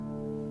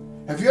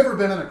Have you ever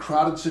been in a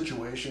crowded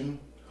situation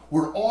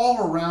where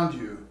all around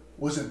you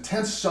was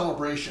intense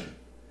celebration,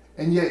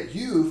 and yet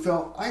you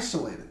felt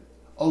isolated,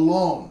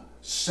 alone,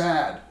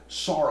 sad,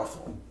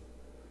 sorrowful?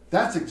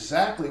 That's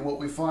exactly what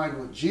we find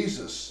with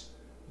Jesus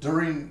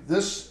during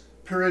this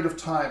period of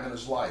time in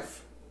his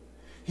life.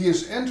 He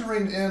is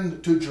entering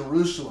into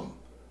Jerusalem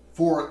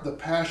for the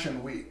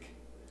Passion Week.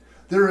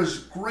 There is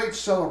great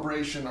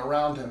celebration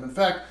around him. In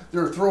fact,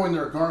 they're throwing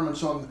their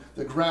garments on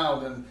the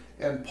ground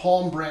and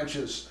palm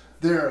branches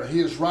there. He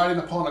is riding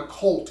upon a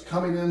colt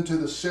coming into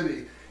the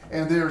city,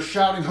 and they are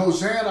shouting,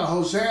 "Hosanna,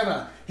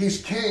 Hosanna,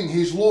 he's king,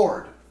 he's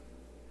Lord."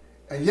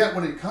 And yet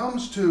when he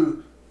comes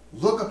to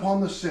look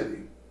upon the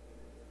city,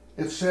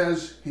 it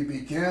says he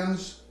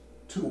begins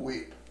to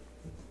weep.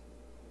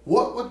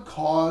 What would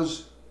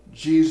cause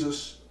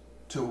Jesus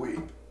to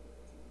weep?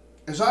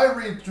 As I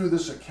read through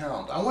this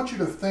account, I want you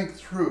to think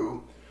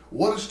through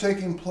what is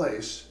taking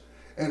place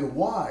and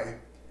why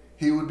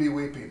he would be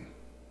weeping.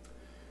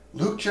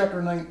 Luke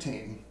chapter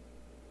 19,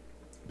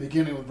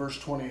 beginning with verse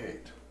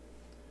 28.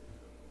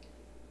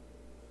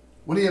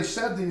 When he had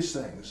said these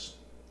things,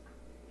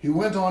 he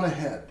went on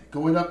ahead,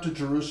 going up to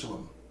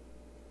Jerusalem.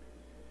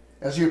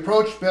 As he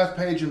approached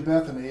Bethphage and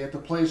Bethany at the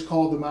place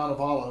called the Mount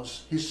of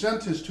Olives, he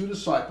sent his 2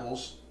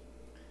 disciples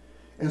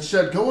and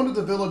said, "Go into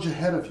the village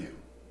ahead of you.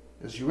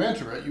 As you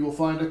enter it, you will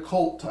find a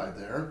colt tied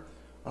there,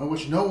 on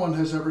which no one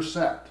has ever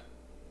sat.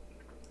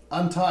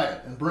 Untie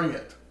it and bring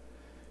it.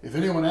 If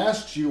anyone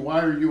asks you,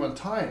 'Why are you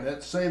untying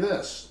it?' say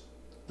this,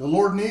 'The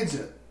Lord needs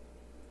it.'"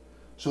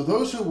 So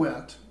those who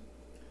went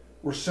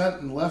were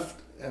sent and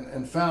left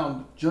and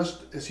found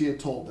just as he had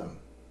told them.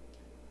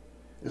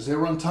 As they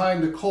were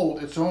untying the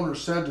colt, its owner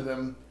said to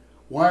them,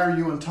 "Why are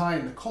you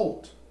untying the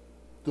colt?"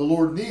 "The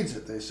Lord needs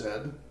it," they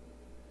said.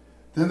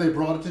 Then they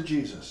brought it to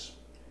Jesus,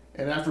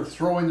 and after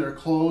throwing their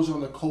clothes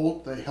on the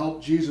colt, they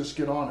helped Jesus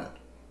get on it.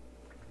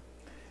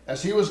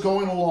 As he was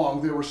going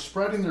along, they were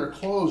spreading their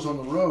clothes on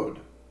the road.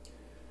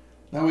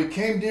 Now he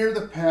came near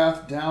the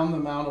path down the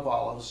Mount of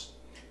Olives,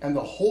 and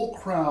the whole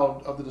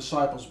crowd of the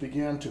disciples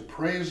began to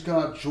praise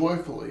God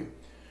joyfully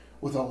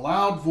with a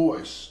loud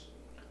voice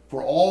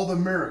for all the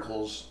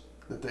miracles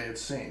that they had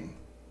seen.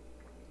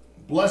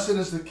 "Blessed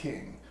is the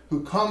King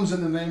who comes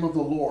in the name of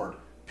the Lord,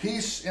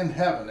 peace in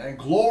heaven and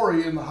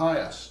glory in the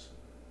highest."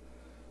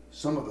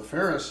 Some of the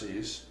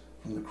Pharisees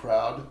from the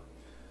crowd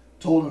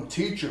told him,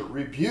 "Teacher,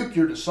 rebuke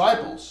your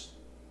disciples."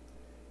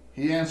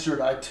 He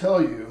answered, "I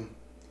tell you,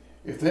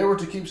 if they were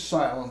to keep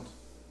silent,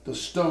 the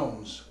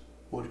stones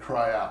would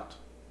cry out."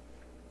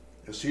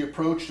 As he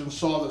approached and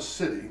saw the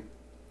city,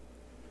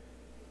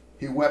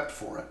 he wept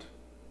for it,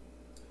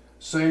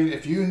 saying,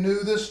 "If you knew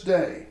this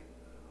day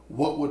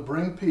what would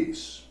bring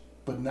peace,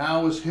 but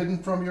now is hidden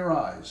from your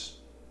eyes.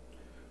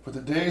 For the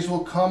days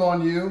will come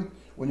on you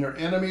when your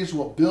enemies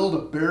will build a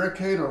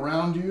barricade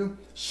around you,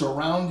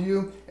 surround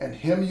you, and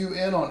hem you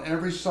in on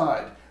every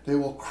side. They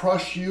will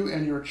crush you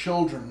and your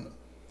children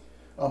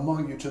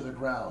among you to the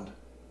ground,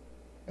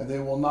 and they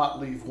will not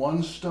leave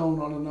one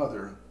stone on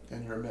another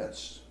in your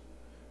midst,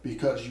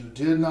 because you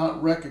did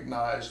not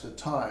recognize the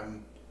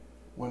time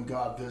when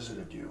God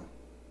visited you."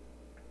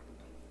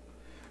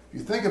 If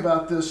you think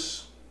about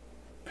this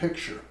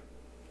picture,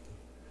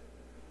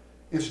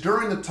 it's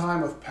during the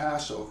time of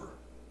Passover.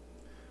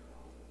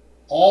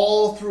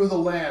 All through the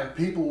land,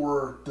 people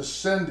were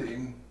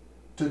descending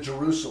to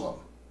Jerusalem.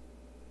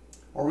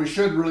 Or we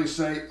should really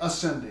say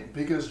ascending,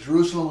 because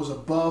Jerusalem was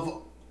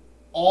above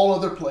all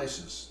other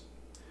places.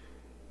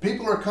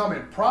 People are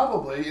coming,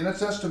 probably, and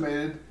it's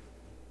estimated,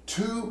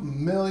 2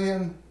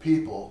 million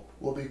people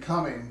will be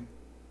coming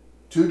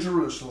to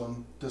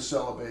Jerusalem to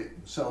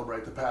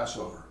celebrate the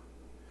Passover.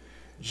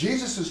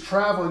 Jesus is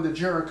traveling the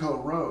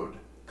Jericho Road,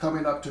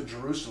 coming up to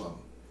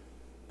Jerusalem,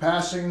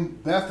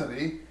 passing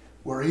Bethany,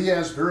 where he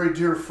has very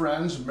dear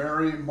friends,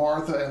 Mary,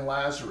 Martha, and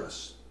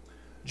Lazarus.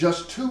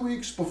 Just 2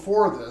 weeks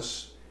before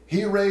this,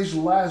 he raised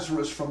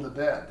Lazarus from the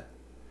dead.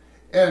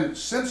 And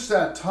since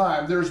that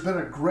time, there's been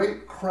a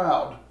great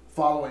crowd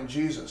following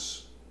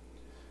Jesus.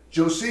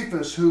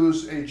 Josephus,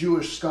 who's a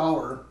Jewish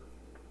scholar,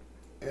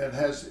 and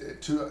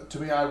to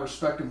me, I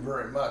respect him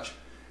very much,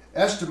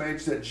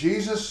 estimates that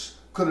Jesus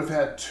could have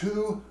had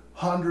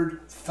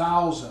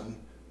 200,000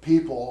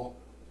 people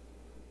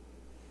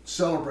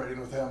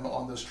celebrating with him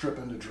on this trip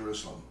into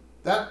Jerusalem.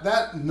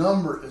 That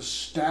number is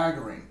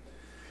staggering.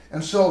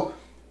 And so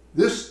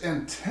this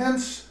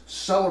intense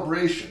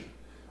celebration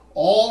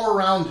all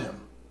around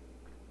him,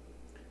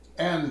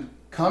 and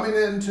coming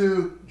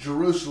into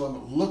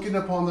Jerusalem, looking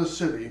upon the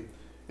city,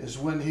 is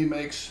when he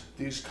makes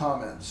these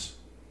comments.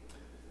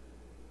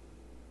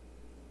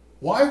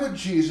 Why would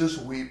Jesus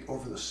weep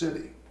over the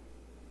city?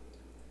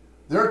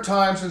 There are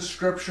times in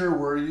Scripture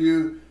where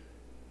you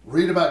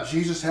read about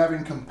Jesus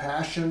having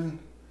compassion.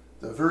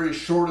 The very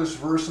shortest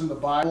verse in the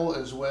Bible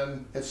is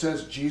when it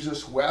says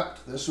Jesus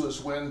wept. This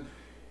was when,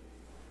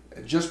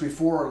 just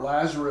before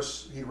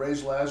Lazarus, he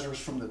raised Lazarus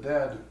from the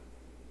dead.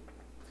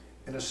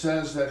 And it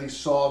says that he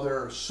saw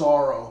their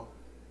sorrow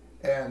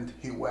and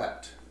he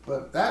wept.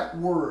 But that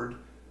word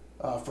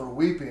for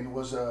weeping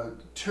was a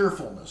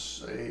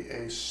tearfulness,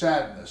 a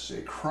sadness,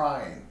 a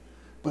crying.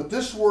 But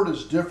this word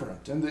is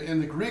different. In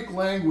the Greek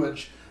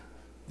language,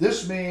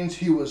 this means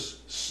he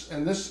was,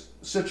 in this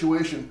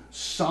situation,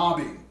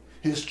 sobbing.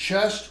 His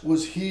chest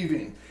was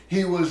heaving.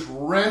 He was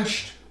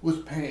wrenched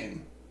with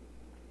pain.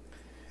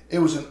 It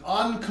was an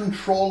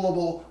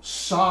uncontrollable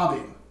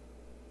sobbing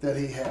that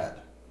he had.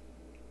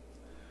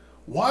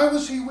 Why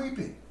was he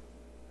weeping?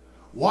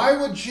 Why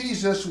would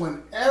Jesus,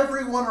 when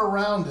everyone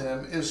around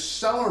him is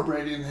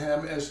celebrating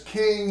him as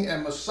King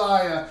and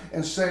Messiah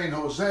and saying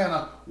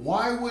Hosanna,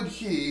 why would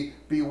he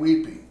be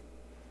weeping?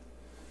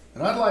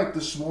 And I'd like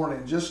this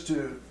morning just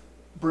to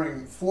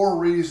bring 4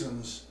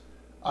 reasons,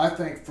 I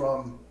think,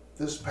 from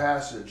this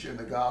passage in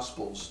the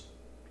Gospels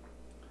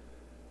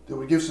that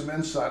would give some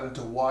insight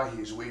into why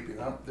he's weeping.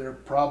 There are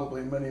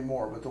probably many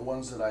more, but the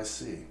ones that I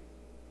see.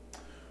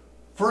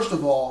 First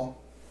of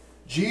all,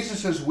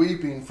 Jesus is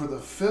weeping for the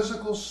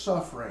physical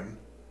suffering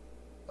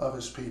of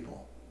his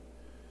people.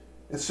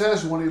 It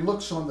says when he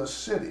looks on the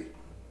city,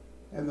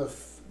 and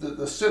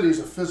the city is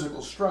a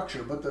physical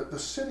structure, but the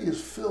city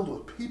is filled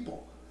with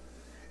people.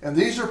 And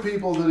these are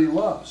people that he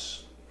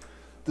loves.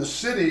 The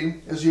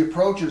city, as he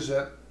approaches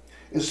it,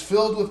 is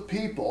filled with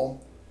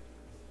people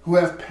who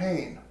have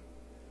pain.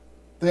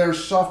 They are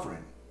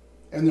suffering.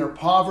 And their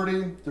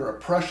poverty, their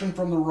oppression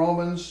from the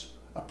Romans,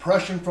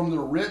 oppression from the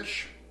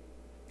rich,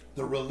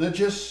 the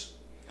religious,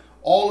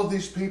 all of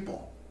these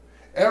people.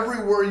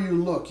 Everywhere you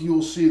look, you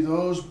will see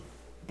those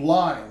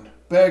blind,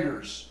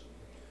 beggars,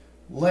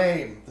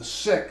 lame, the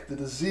sick, the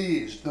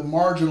diseased, the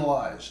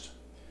marginalized,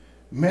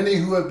 many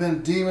who have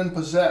been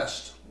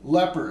demon-possessed,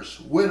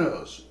 lepers,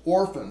 widows,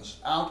 orphans,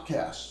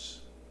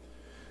 outcasts.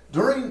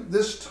 During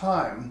this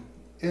time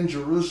in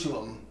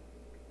Jerusalem,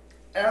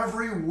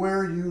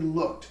 everywhere you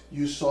looked,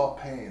 you saw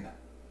pain.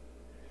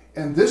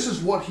 And this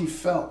is what he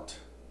felt.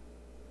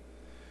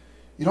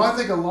 You know, I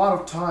think a lot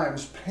of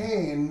times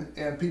pain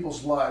in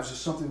people's lives is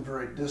something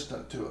very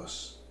distant to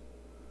us.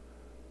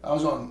 I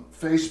was on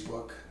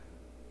Facebook,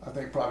 I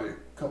think probably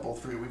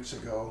 3 weeks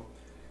ago,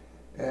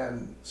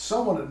 and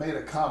someone had made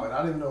a comment. I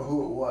don't even know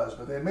who it was,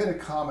 but they made a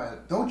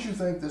comment. Don't you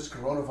think this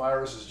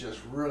coronavirus is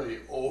just really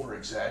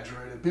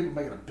over-exaggerated? People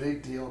making a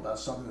big deal about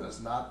something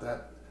that's not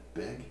that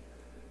big.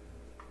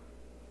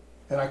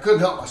 And I couldn't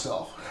help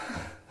myself.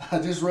 I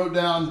just wrote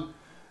down,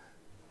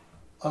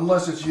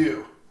 unless it's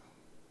you.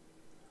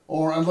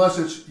 Or unless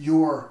it's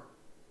your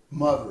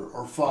mother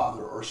or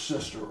father or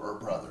sister or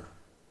brother.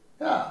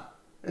 Yeah,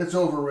 it's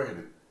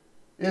overrated.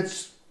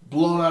 It's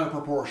blown out of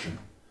proportion.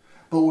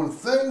 But when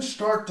things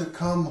start to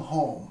come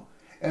home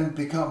and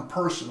become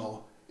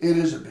personal, it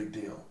is a big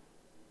deal.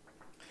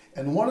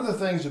 And one of the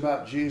things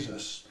about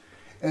Jesus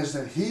is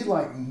that he,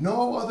 like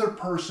no other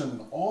person in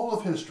all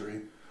of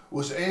history,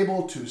 was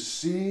able to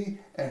see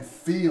and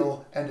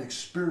feel and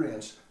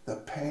experience the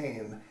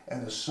pain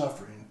and the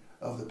suffering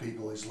of the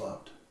people he's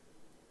loved.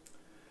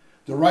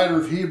 The writer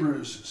of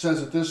Hebrews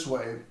says it this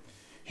way: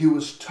 he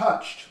was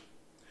touched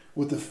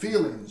with the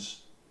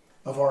feelings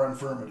of our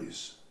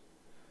infirmities.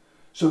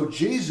 So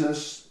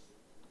Jesus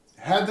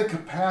had the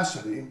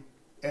capacity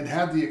and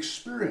had the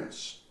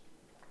experience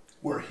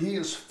where he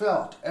has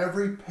felt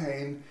every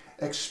pain,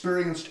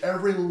 experienced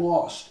every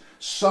loss,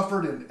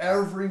 suffered in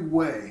every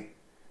way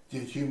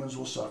that humans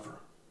will suffer.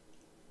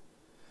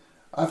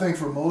 I think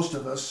for most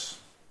of us,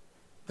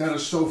 that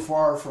is so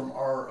far from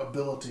our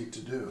ability to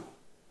do.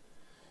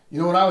 You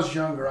know, when I was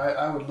younger,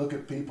 I would look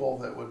at people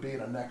that would be in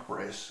a neck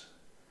brace,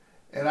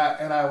 and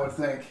I would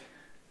think,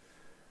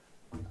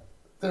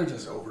 they're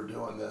just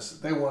overdoing this.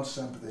 They want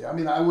sympathy. I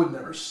mean, I would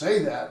never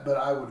say that, but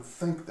I would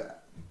think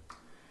that.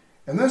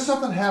 And then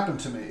something happened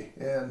to me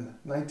in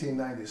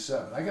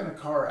 1997. I got in a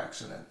car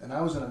accident, and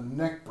I was in a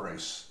neck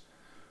brace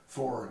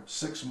for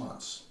 6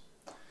 months.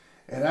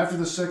 And after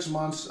the 6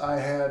 months, I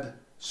had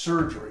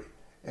surgery,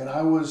 and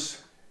I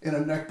was in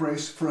a neck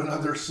brace for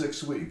another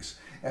 6 weeks.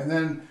 And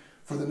then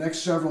for the next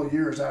several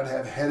years, I'd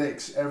have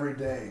headaches every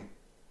day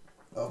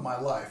of my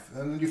life.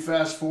 And then you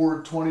fast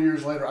forward 20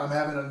 years later, I'm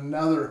having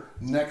another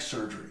neck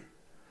surgery.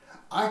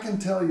 I can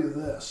tell you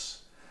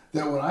this,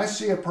 that when I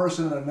see a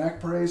person in a neck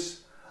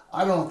brace,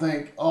 I don't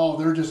think, oh,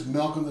 they're just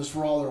milking this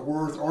for all they're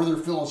worth, or they're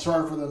feeling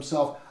sorry for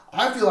themselves.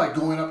 I feel like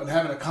going up and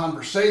having a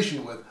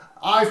conversation with,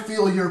 I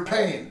feel your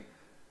pain.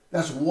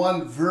 That's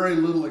one very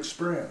little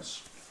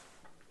experience.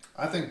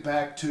 I think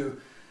back to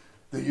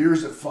the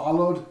years that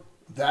followed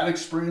that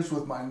experience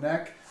with my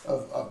neck,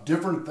 of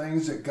different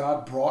things that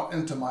God brought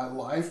into my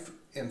life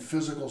in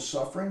physical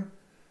suffering.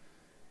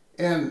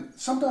 And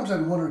sometimes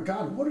I'd wonder,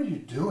 God, what are you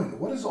doing?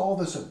 What is all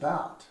this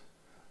about?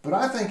 But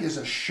I think as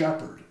a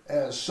shepherd,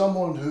 as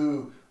someone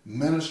who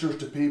ministers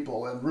to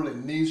people and really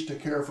needs to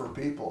care for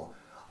people,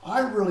 I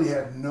really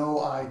had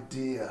no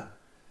idea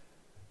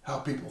how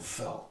people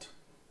felt.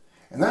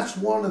 And that's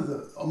one of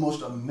the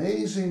most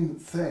amazing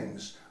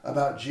things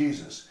about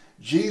Jesus.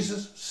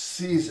 Jesus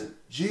sees it.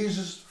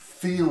 Jesus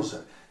feels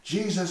it.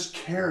 Jesus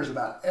cares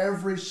about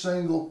every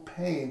single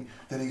pain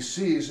that he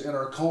sees in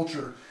our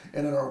culture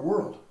and in our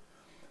world.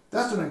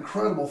 That's an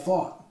incredible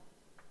thought.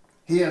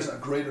 He has a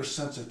greater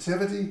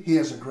sensitivity. He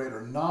has a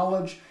greater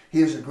knowledge.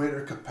 He has a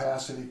greater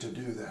capacity to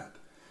do that.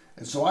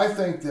 And so I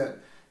think that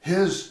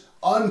his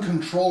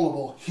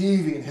uncontrollable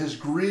heaving, his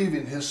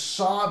grieving, his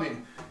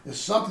sobbing is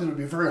something that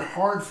would be very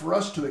hard for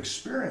us to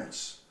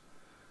experience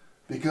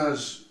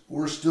because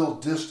we're still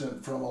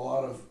distant from a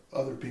lot of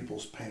other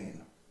people's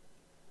pain.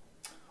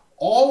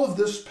 All of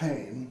this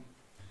pain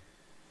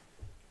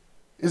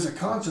is a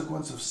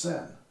consequence of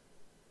sin.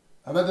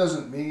 Now that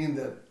doesn't mean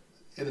that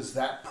it is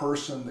that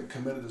person that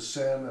committed a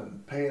sin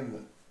and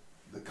paying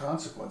the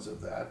consequence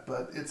of that,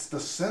 but it's the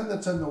sin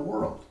that's in the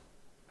world.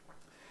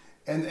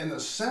 And the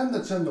sin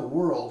that's in the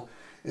world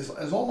is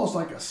almost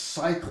like a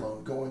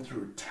cyclone going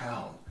through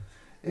town.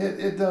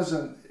 It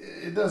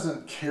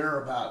doesn't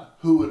care about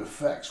who it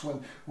affects.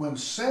 When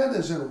sin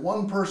is in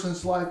one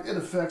person's life, it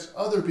affects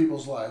other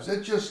people's lives.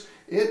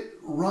 It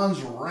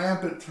runs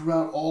rampant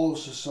throughout all of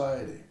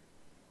society.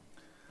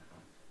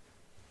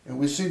 And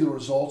we see the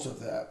results of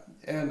that.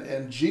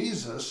 And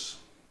Jesus,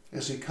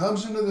 as he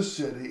comes into the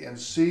city and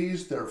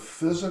sees their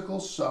physical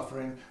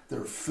suffering,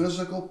 their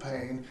physical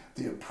pain,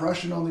 the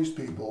oppression on these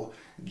people,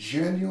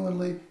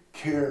 genuinely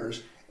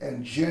cares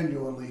and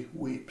genuinely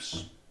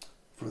weeps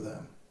for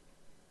them.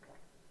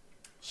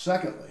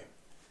 Secondly,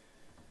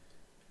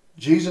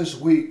 Jesus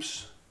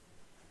weeps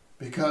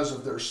because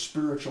of their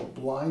spiritual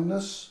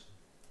blindness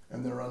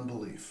and their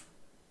unbelief.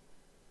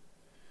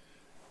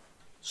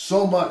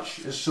 So much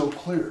is so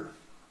clear.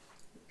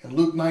 In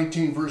Luke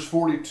 19, verse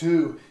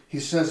 42, he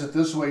says it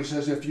this way. He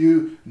says, if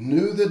you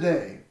knew the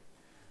day,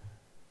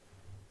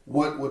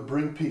 what would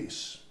bring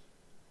peace,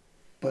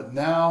 but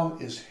now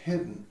is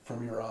hidden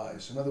from your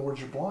eyes. In other words,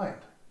 you're blind.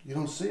 You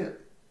don't see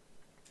it.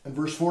 In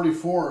verse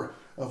 44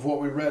 of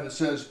what we read, it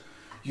says,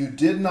 you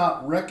did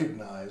not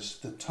recognize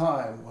the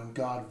time when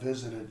God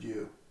visited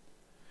you.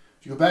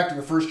 If you go back to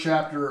the first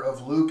chapter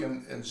of Luke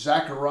and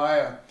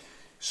Zechariah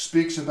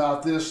speaks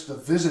about this, the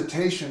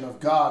visitation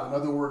of God. In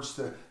other words,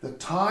 the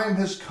time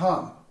has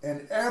come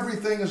and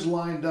everything is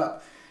lined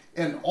up.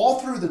 And all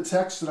through the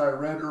text that I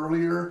read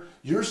earlier,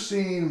 you're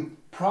seeing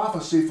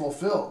prophecy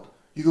fulfilled.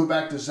 You go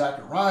back to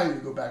Zechariah,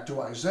 you go back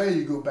to Isaiah,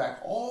 you go back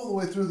all the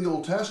way through the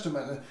Old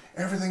Testament, and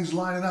everything's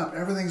lining up,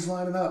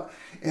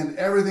 and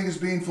everything is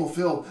being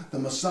fulfilled. The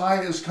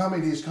Messiah is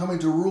coming. He's coming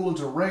to rule and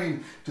to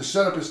reign, to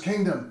set up his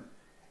kingdom.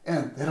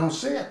 And they don't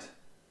see it.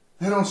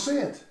 They don't see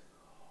it.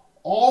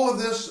 All of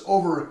this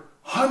over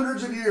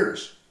hundreds of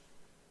years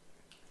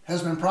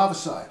has been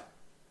prophesied.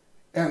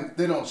 And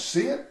they don't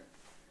see it,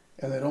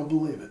 and they don't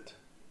believe it.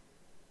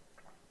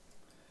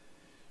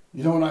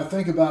 You know, when I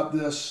think about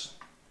this,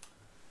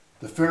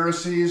 the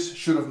Pharisees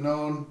should have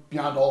known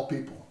beyond all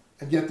people,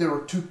 and yet they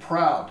were too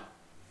proud.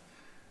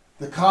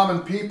 The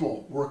common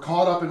people were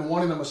caught up in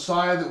wanting a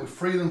Messiah that would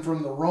free them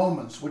from the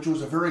Romans, which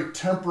was a very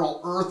temporal,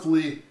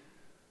 earthly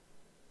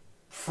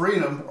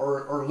freedom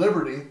or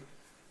liberty,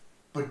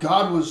 but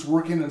God was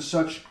working in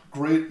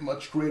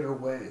much greater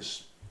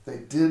ways. They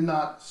did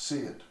not see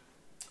it.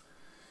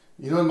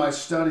 You know, in my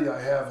study, I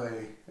have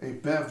a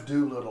Bev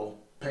Doolittle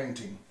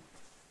painting.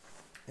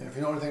 And if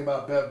you know anything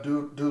about Bev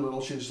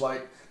Doolittle, she's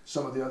like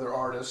some of the other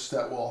artists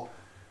that will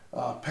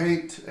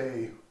paint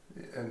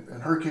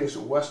in her case,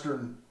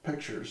 Western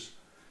pictures.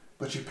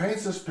 But she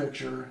paints this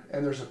picture,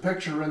 and there's a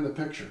picture in the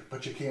picture,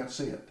 but you can't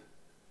see it.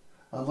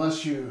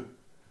 Unless you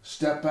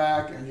step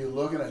back and you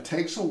look, and it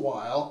takes a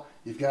while.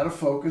 You've got to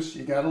focus,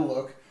 you got to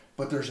look,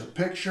 but there's a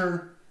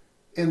picture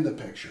in the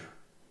picture.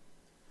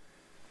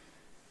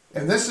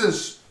 And this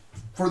is,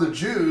 for the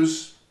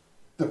Jews,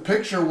 the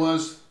picture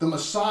was the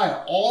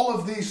Messiah. All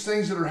of these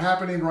things that are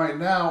happening right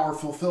now are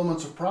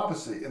fulfillments of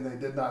prophecy, and they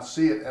did not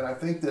see it. And I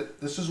think that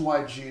this is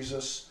why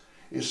Jesus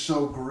is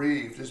so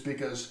grieved, is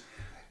because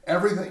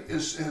everything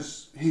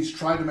he's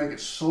tried to make it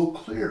so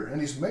clear,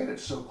 and he's made it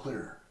so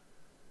clear,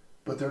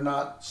 but they're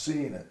not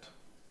seeing it.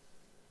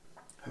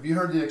 Have you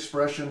heard the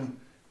expression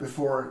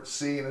before,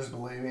 seeing is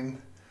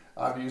believing?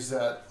 I've used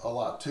that a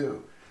lot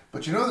too.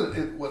 But you know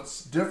that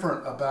what's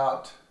different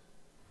about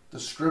the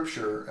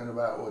scripture and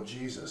about what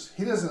Jesus,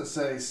 he doesn't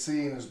say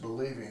seeing is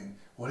believing.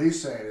 What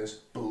he's saying is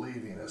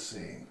believing is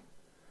seeing.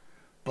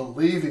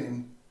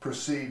 Believing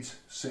precedes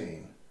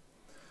seeing.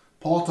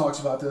 Paul talks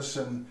about this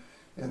in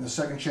the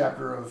second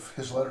chapter of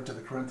his letter to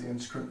the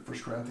Corinthians, 1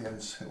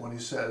 Corinthians, when he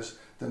says,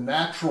 the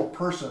natural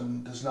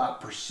person does not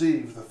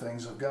perceive the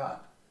things of God.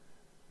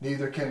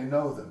 Neither can he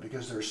know them,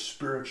 because they're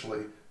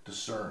spiritually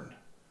discerned.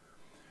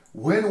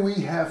 When we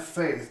have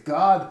faith,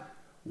 God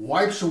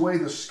wipes away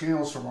the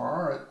scales from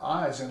our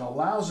eyes and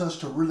allows us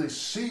to really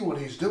see what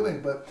he's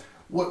doing. But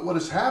what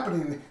is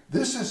happening,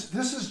 this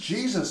is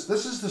Jesus.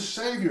 This is the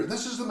Savior.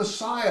 This is the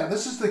Messiah.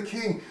 This is the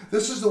King.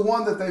 This is the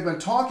one that they've been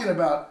talking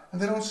about, and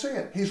they don't see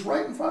it. He's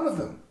right in front of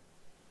them.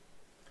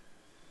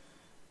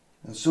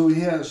 And so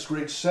he has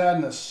great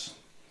sadness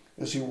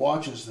as he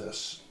watches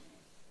this.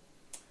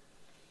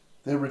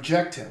 They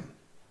reject him.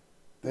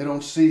 They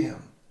don't see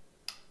him.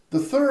 The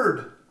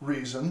third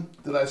reason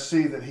that I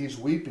see that he's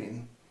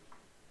weeping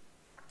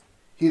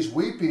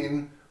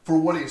for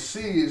what he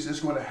sees is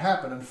going to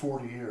happen in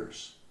 40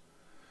 years.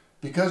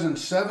 Because in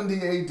 70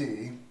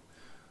 AD,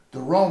 the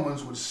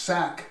Romans would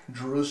sack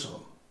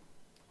Jerusalem.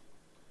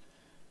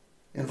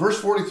 In verse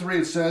 43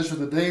 it says, "For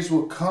the days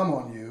will come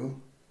on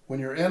you when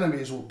your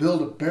enemies will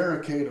build a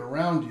barricade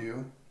around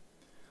you,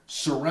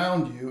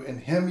 surround you,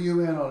 and hem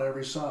you in on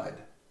every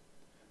side.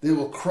 They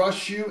will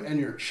crush you and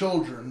your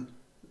children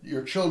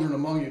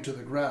among you to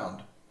the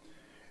ground,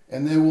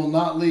 and they will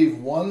not leave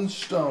one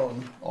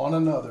stone on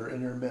another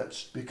in your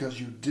midst, because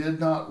you did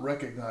not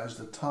recognize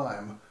the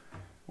time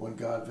when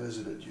God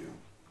visited you."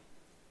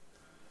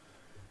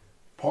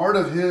 Part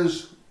of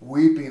his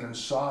weeping and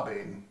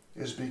sobbing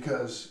is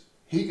because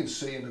he can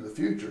see into the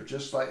future,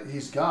 just like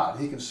he's God.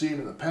 He can see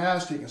into the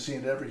past. He can see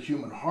into every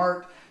human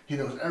heart. He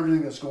knows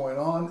everything that's going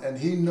on. And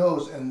he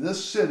knows in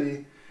this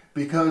city,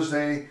 because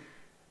they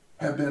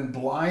have been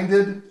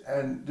blinded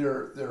and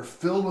they're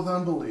filled with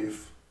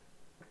unbelief,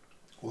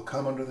 will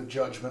come under the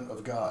judgment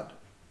of God.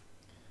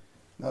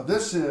 Now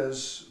this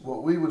is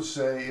what we would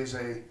say is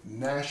a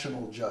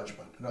national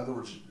judgment. In other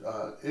words,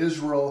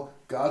 Israel,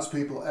 God's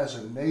people as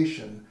a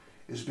nation,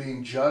 is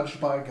being judged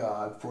by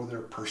God for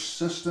their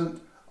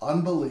persistent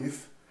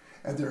unbelief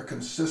and their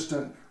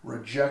consistent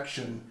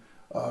rejection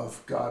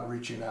of God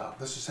reaching out.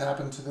 This has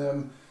happened to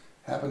them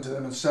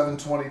in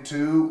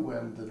 722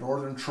 when the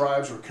northern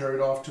tribes were carried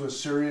off to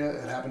Assyria.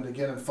 It happened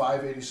again in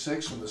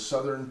 586 when the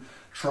southern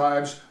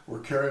tribes were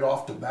carried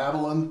off to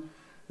Babylon.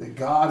 That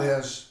God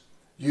has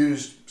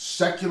used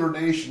secular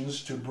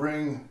nations to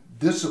bring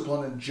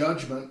discipline and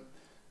judgment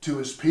to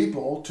his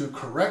people, to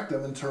correct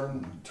them and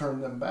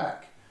turn them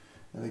back.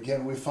 And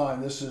again, we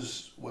find this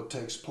is what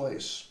takes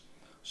place.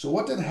 So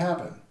what did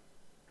happen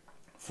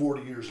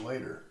 40 years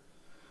later?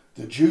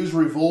 The Jews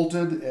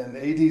revolted in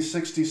AD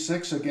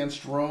 66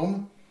 against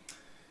Rome.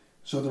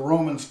 So the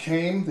Romans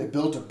came, they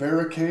built a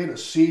barricade, a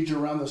siege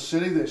around the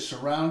city, they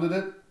surrounded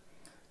it,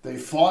 they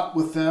fought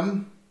with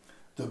them.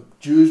 The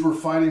Jews were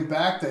fighting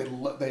back, they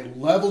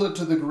leveled it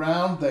to the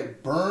ground, they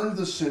burned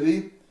the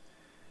city,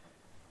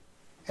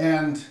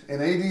 and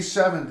in AD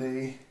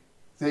 70,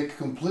 they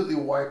completely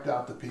wiped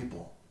out the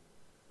people.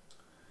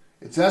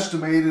 It's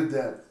estimated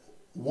that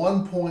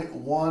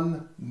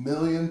 1.1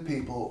 million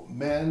people,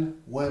 men,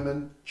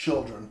 women,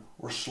 children,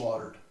 were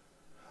slaughtered.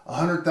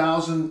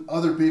 100,000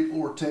 other people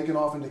were taken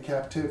off into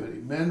captivity.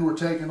 Men were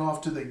taken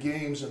off to the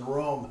games in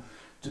Rome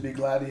to be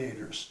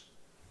gladiators.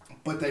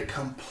 But they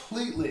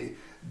completely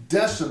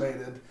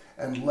decimated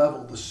and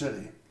leveled the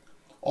city.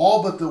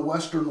 All but the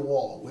Western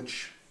Wall,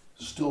 which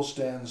still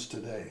stands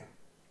today.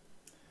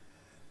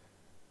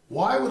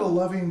 Why would a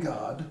loving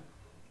God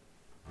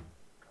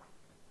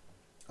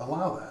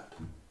allow that?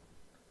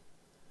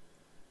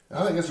 And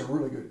I think that's a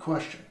really good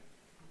question.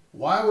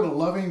 Why would a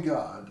loving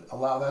God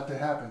allow that to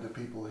happen to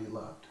people he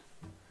loved?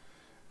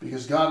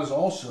 Because God is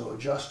also a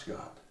just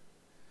God.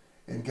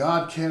 And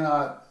God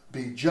cannot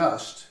be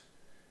just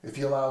if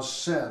he allows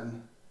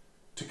sin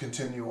to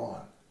continue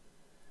on.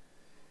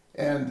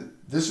 And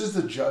this is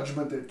the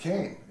judgment that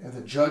came. And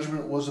the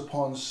judgment was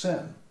upon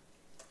sin.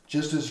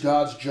 Just as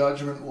God's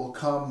judgment will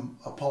come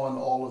upon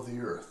all of the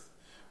earth.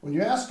 When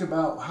you ask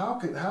about how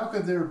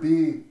could there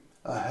be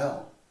a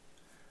hell?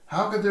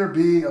 How could there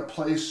be a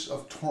place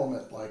of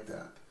torment like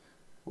that?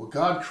 Well,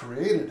 God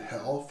created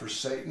hell for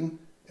Satan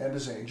and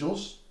his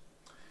angels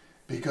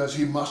because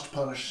he must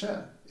punish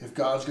sin. If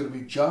God's going to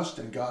be just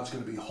and God's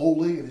going to be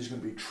holy and he's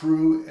going to be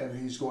true and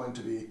he's going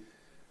to be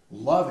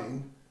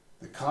loving,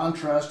 the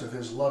contrast of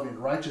his loving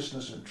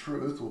righteousness and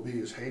truth will be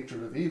his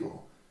hatred of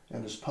evil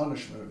and his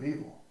punishment of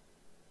evil.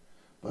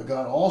 But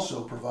God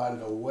also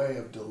provided a way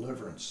of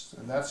deliverance.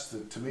 And that's,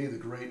 to me, the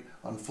great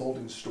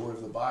unfolding story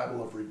of the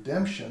Bible of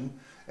redemption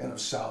and of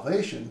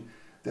salvation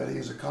that he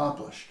has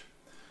accomplished.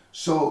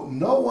 So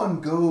no one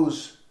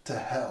goes to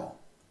hell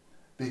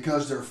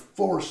because they're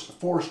forced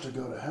to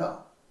go to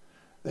hell.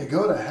 They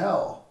go to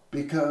hell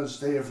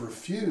because they have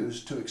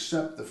refused to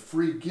accept the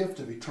free gift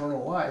of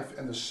eternal life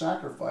and the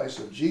sacrifice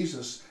of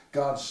Jesus,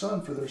 God's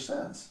Son, for their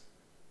sins.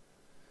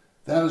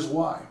 That is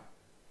why.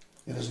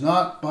 It is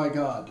not by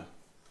God.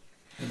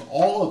 And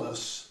all of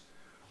us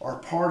are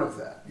part of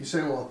that. You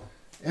say, well,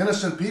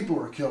 innocent people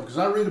are killed. Because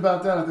I read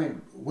about that, I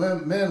think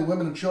men,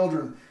 women, and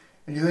children,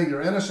 and you think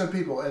they're innocent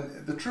people.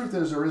 And the truth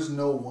is there is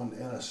no one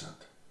innocent.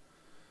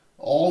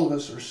 All of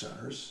us are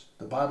sinners.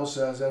 The Bible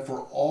says that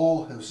for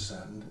all have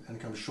sinned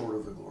and come short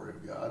of the glory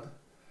of God.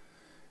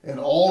 And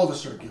all of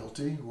us are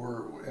guilty.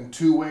 We're in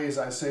two ways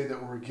I say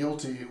that we're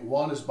guilty.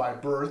 One is by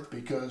birth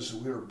because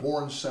we were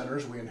born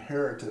sinners. We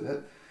inherited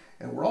it.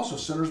 And we're also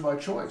sinners by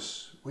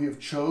choice. We have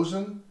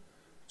chosen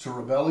to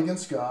rebel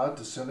against God,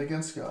 to sin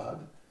against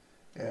God,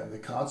 and the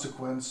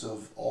consequence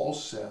of all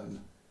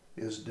sin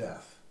is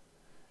death.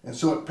 And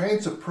so it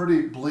paints a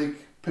pretty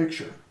bleak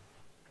picture.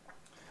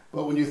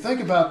 But when you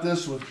think about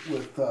this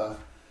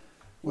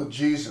with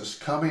Jesus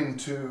coming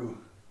to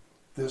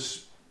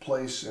this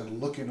place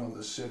and looking on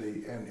the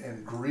city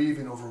and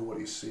grieving over what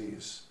he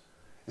sees,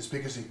 it's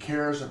because he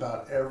cares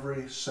about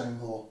every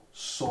single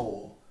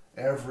soul,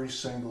 every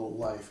single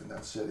life in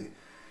that city.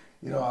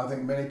 You know, I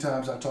think many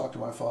times I talked to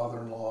my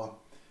father-in-law,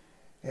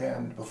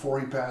 and before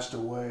he passed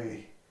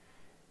away,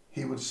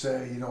 he would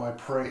say, you know, I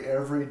pray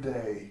every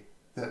day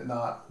that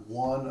not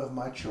one of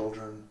my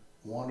children,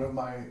 one of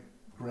my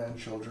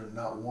grandchildren,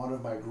 not one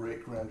of my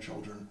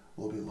great-grandchildren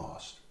will be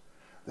lost.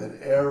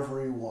 That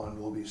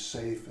everyone will be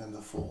safe in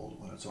the fold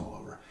when it's all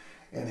over.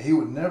 And he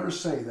would never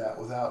say that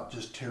without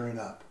just tearing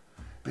up,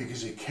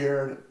 because he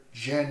cared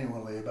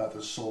genuinely about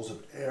the souls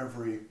of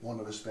every one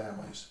of his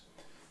family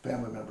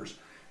members.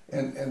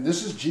 And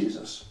this is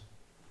Jesus.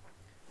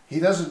 He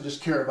doesn't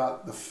just care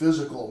about the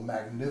physical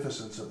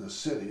magnificence of the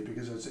city,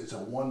 because it's a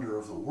wonder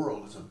of the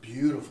world. It's a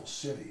beautiful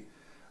city.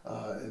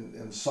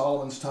 In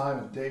Solomon's time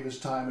and David's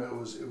time, it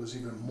was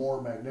even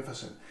more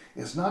magnificent.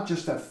 It's not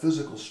just that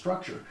physical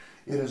structure.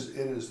 It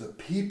is the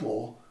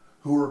people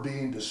who are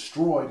being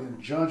destroyed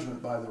in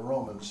judgment by the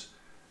Romans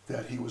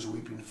that he was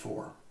weeping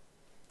for.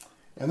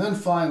 And then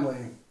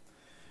finally,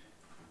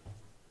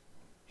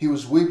 he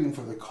was weeping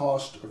for the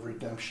cost of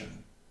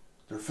redemption.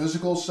 Their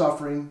physical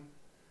suffering,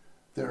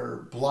 their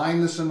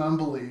blindness and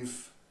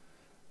unbelief,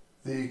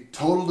 the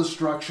total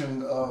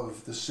destruction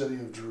of the city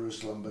of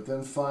Jerusalem. But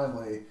then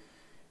finally,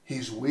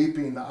 he's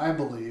weeping, I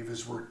believe,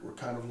 as we're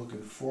kind of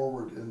looking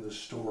forward in the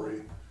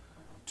story,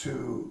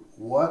 to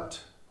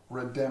what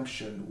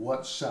redemption,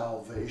 what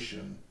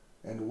salvation,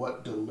 and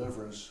what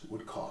deliverance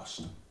would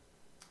cost.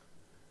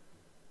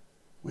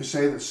 We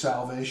say that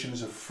salvation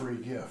is a free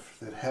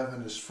gift, that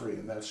heaven is free,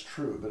 and that's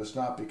true, but it's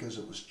not because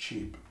it was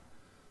cheap.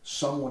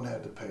 Someone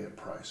had to pay a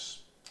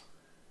price,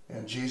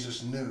 and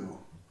Jesus knew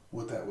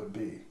what that would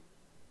be.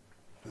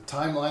 The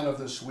timeline of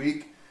this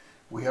week,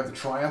 we have the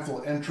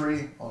triumphal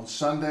entry on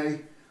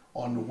Sunday.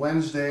 On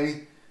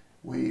Wednesday,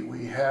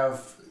 we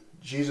have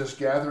Jesus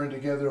gathering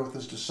together with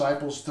his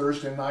disciples.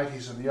 Thursday night,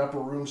 he's in the upper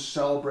room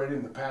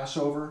celebrating the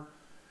Passover.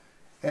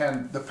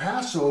 And the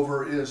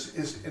Passover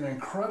is an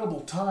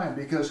incredible time,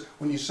 because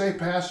when you say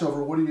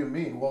Passover, what do you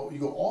mean? Well, you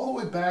go all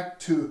the way back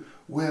to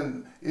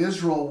when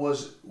Israel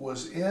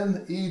was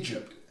in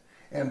Egypt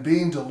and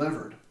being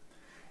delivered.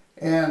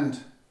 And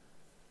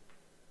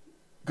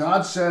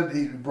God said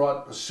he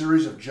brought a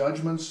series of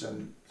judgments,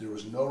 and there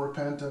was no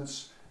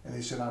repentance. And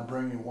he said, I'm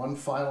bringing one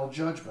final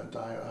judgment.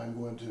 I'm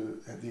going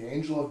to, the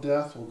angel of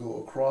death will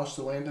go across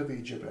the land of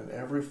Egypt, and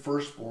every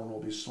firstborn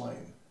will be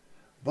slain.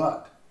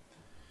 But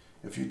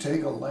if you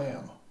take a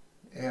lamb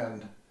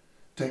and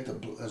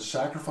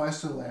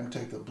sacrifice the lamb,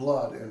 take the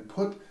blood and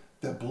put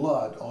the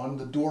blood on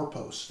the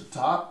doorposts, the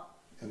top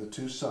and the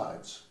two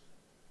sides,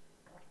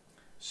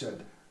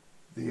 said,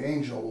 the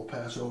angel will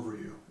pass over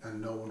you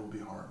and no one will be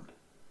harmed.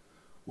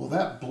 Well,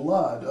 that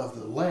blood of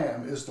the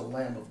lamb is the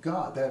Lamb of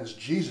God. That is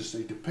Jesus,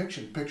 the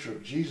picture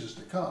of Jesus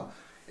to come.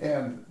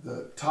 And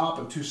the top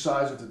and two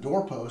sides of the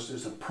doorpost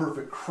is a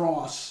perfect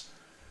cross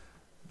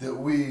that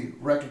we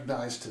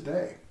recognize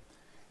today.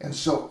 And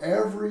so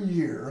every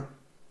year,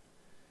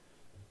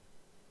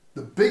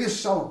 the biggest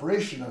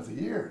celebration of the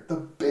year, they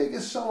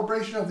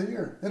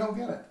don't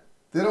get it.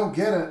 They don't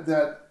get it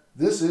that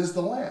this is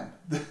the Lamb.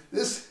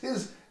 This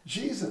is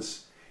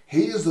Jesus.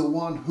 He is the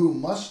one who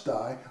must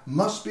die,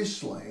 must be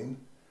slain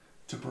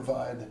to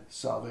provide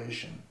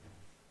salvation.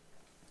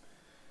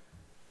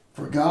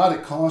 For God,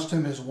 it cost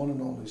him his one and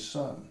only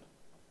Son.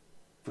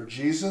 For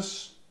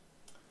Jesus,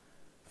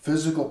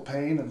 physical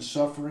pain and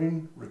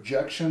suffering,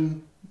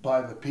 rejection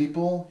by the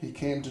people he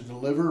came to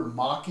deliver,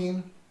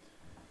 mocking,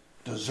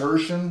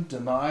 desertion,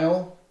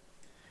 denial.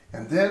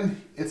 And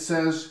then it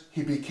says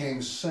he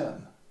became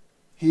sin.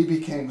 He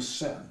became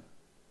sin.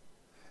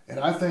 And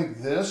I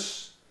think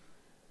this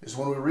is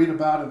when we read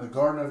about in the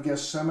Garden of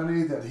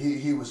Gethsemane that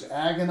he was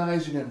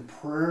agonizing in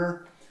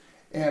prayer,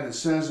 and it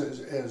says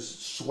as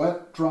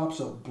sweat drops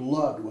of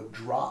blood would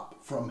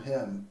drop from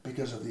him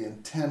because of the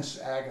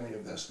intense agony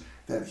of this,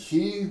 that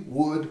he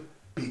would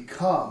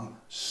become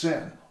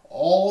sin,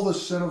 all the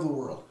sin of the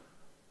world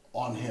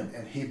on him,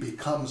 and he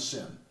becomes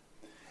sin.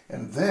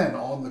 And then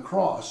on the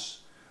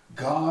cross,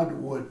 God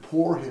would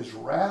pour his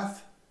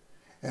wrath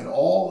and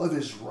all of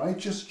his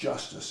righteous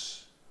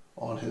justice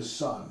on his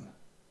Son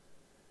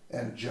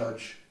and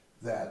judge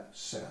that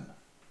sin.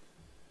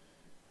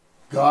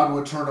 God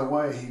would turn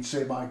away. He'd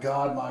say, my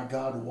God,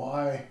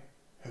 why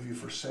have you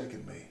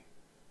forsaken me?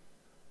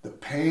 The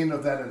pain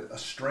of that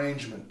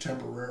estrangement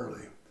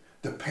temporarily,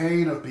 the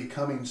pain of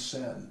becoming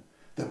sin,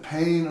 the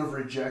pain of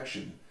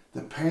rejection,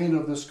 the pain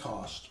of this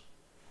cost.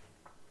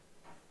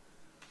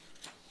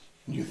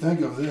 When you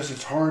think of this,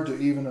 it's hard to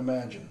even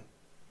imagine.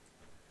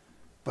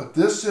 But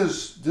this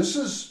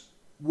is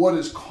what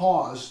has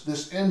caused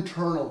this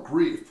internal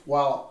grief.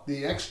 While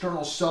the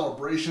external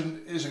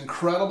celebration is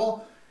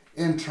incredible,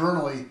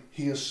 internally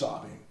he is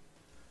sobbing.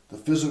 The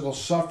physical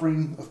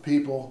suffering of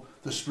people,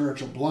 the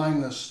spiritual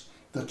blindness,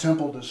 the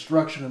temple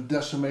destruction and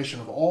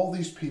decimation of all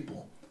these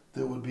people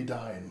that would be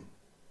dying.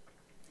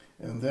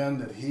 And then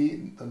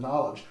the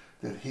knowledge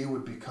that he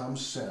would become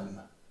sin,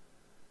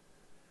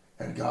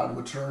 and God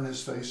would turn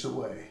his face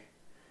away,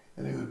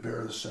 and he would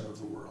bear the sin of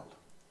the world.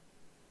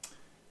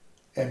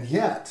 And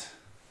yet,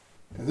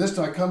 and this,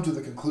 I come to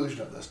the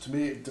conclusion of this, to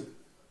me,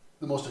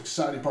 the most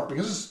exciting part,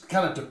 because it's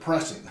kind of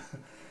depressing.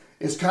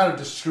 It's kind of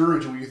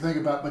discouraging when you think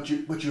about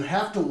it, but you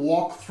have to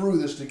walk through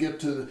this to get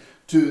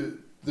to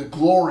the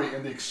glory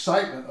and the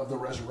excitement of the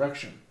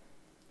resurrection.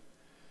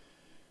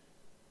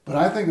 But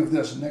I think of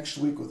this next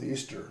week with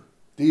Easter.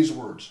 These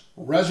words: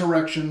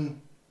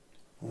 resurrection,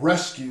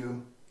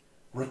 rescue,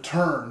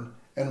 return,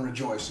 and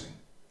rejoicing.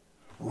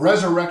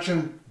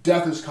 Resurrection,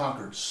 death is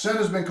conquered. Sin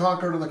has been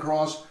conquered on the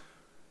cross,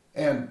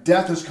 and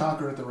death is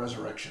conquered at the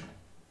resurrection.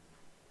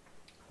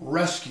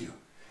 Rescue.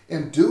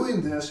 In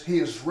doing this, he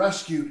has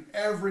rescued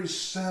every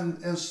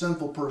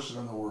sinful person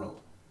in the world.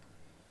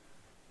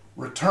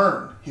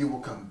 Return, he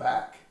will come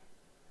back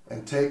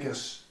and take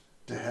us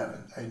to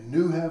heaven. A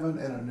new heaven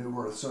and a new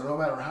earth. So no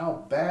matter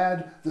how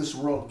bad this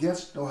world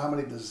gets, no matter how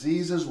many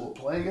diseases will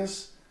plague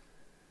us,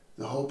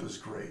 the hope is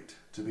great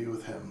to be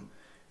with him.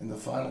 In the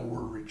final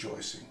word,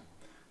 rejoicing.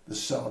 The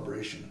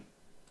celebration.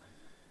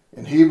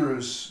 In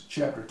Hebrews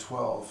chapter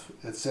 12,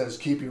 it says,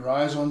 keep your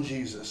eyes on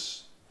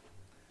Jesus,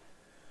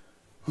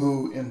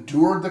 who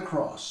endured the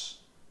cross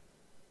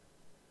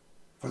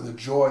for the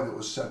joy that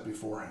was set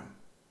before him.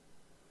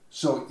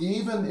 So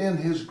even in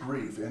his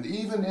grief, and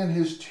even in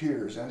his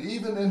tears, and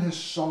even in his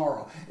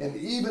sorrow, and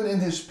even in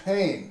his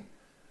pain,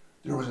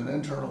 there was an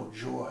internal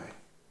joy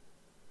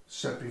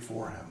set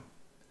before him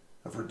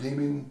of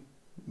redeeming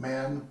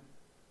man,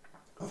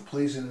 of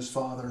pleasing his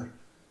Father,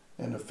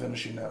 and of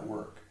finishing that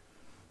work.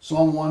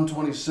 Psalm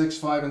 126,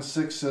 5 and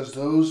 6 says,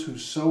 those who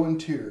sow in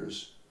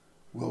tears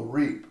will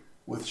reap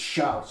with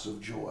shouts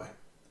of joy.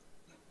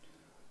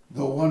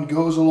 Though one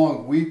goes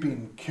along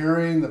weeping,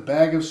 carrying the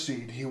bag of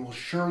seed, he will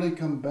surely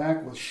come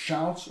back with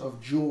shouts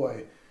of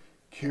joy,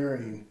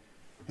 carrying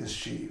his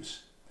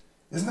sheaves.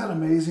 Isn't that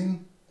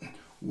amazing?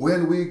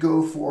 When we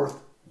go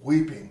forth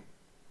weeping,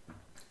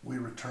 we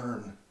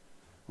return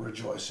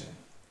rejoicing.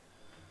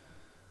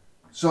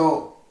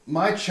 So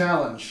my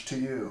challenge to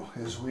you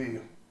as we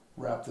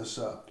wrap this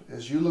up,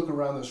 as you look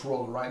around this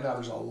world right now,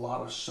 there's a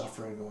lot of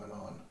suffering going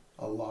on,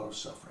 a lot of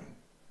suffering.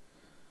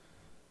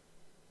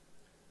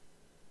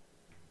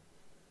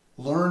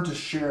 Learn to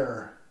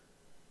share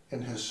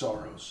in his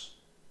sorrows,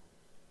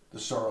 the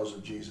sorrows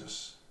of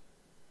Jesus,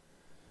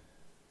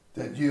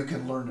 that you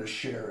can learn to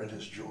share in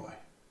his joy.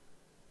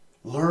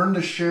 Learn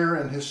to share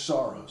in his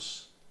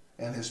sorrows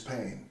and his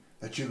pain,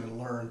 that you can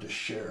learn to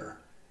share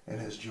in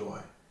his joy.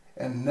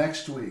 And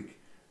next week,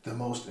 the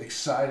most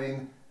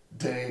exciting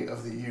day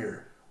of the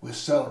year, we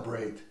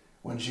celebrate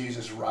when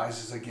Jesus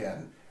rises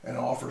again and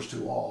offers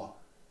to all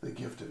the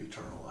gift of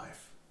eternal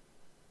life.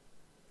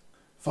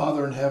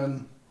 Father in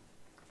heaven,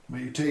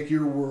 may you take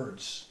your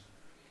words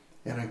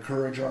and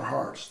encourage our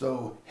hearts,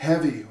 though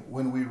heavy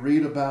when we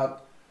read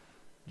about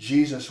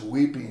Jesus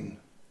weeping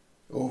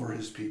over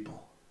his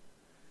people.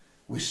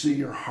 We see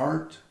your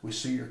heart, we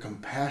see your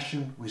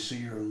compassion, we see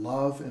your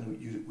love,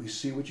 and we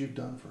see what you've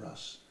done for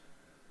us.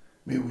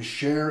 May we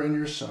share in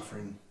your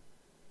suffering.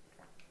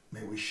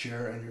 May we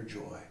share in your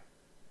joy.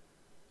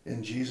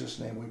 In Jesus'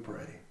 name we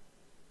pray.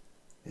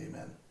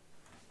 Amen.